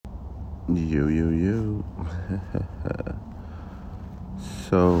Yo.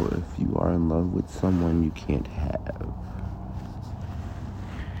 So, if you are in love with someone you can't have,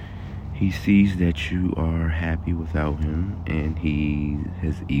 he sees that you are happy without him and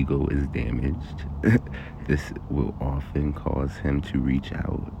his ego is damaged. This will often cause him to reach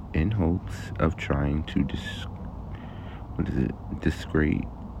out in hopes of trying to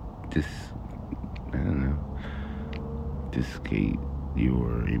discate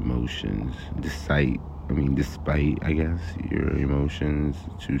your emotions, despite I guess, your emotions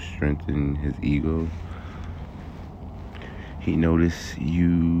to strengthen his ego. He noticed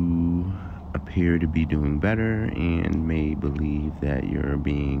you appear to be doing better and may believe that you're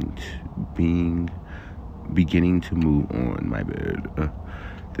beginning to move on. My bad.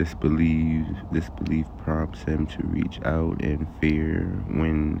 This belief prompts him to reach out and fear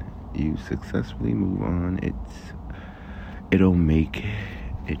when you successfully move on, it'll make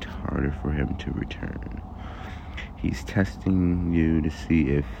it harder for him to return. He's testing you to see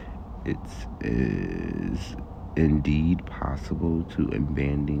if it is indeed possible to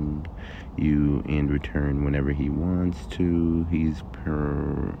abandon you and return whenever he wants to. He's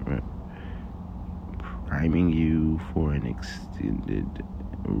priming you for an extended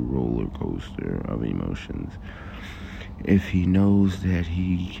roller coaster of emotions. If he knows that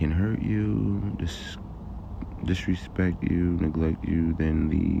he can hurt you, disrespect you, neglect you, then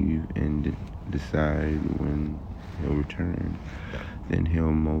leave and decide when he'll return, then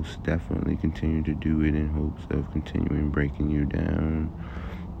he'll most definitely continue to do it in hopes of continuing breaking you down.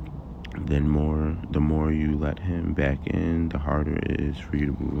 The more you let him back in, the harder it is for you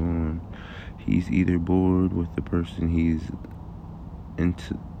to move on. He's either bored with the person he's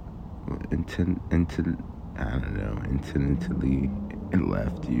intentionally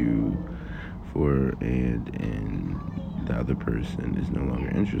left you for, and the other person is no longer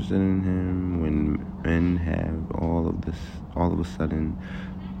interested in him. When men have all of a sudden,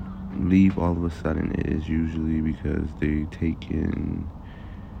 it is usually because they take in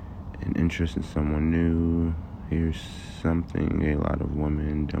an interest in someone new. Here's something a lot of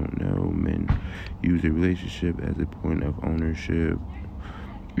women don't know. Men use a relationship as a point of ownership,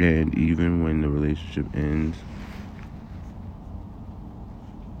 and even when the relationship ends,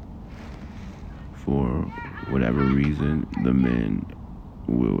 for whatever reason, the men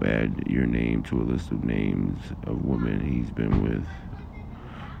will add your name to a list of names of women he's been with.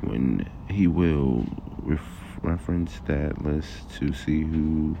 When he will reference that list to see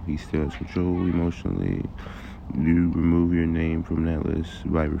who he still has control emotionally, you remove your name from that list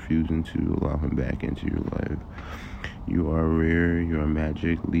by refusing to allow him back into your life. You are rare, you are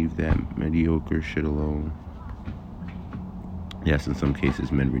magic, leave that mediocre shit alone. Yes, in some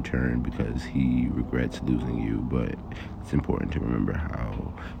cases men return because he regrets losing you, but it's important to remember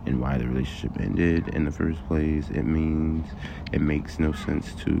how and why the relationship ended in the first place. It makes no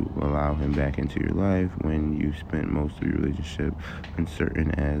sense to allow him back into your life when you spent most of your relationship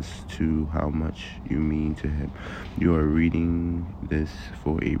uncertain as to how much you mean to him. You are reading this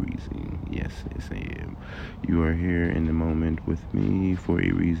for a reason. Yes, I am. You are here in the moment with me for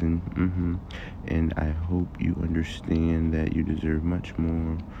a reason. And I hope you understand that you deserve much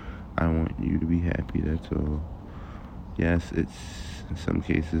more. I want you to be happy, that's all. Yes, it's in some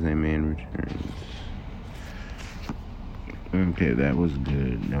cases a man returns. Okay, that was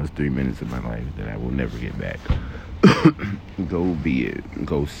good. That was 3 minutes of my life that I will never get back. Go be it.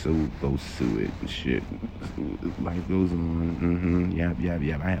 Go sue it. Shit. Life goes on. Yep.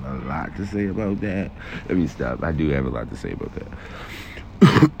 I have a lot to say about that. Let me stop. I do have a lot to say about that.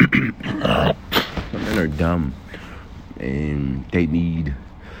 Men are dumb, and they need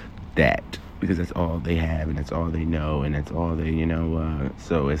that because that's all they have, and that's all they know, and that's all they,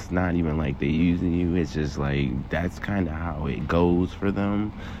 so it's not even like they're using you. It's just like that's kind of how it goes for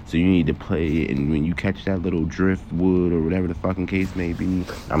them. So you need to play it, and when you catch that little driftwood or whatever the fucking case may be,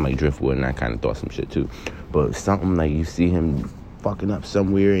 I'm like driftwood, and I kind of thought some shit too, but something like you see him fucking up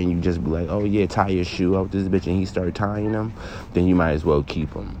somewhere and you just be like, oh yeah, tie your shoe out this bitch, and he started tying them, then you might as well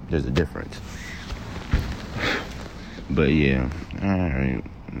keep him. There's a difference. But yeah, alright,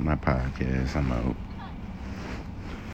 my podcast, I'm out.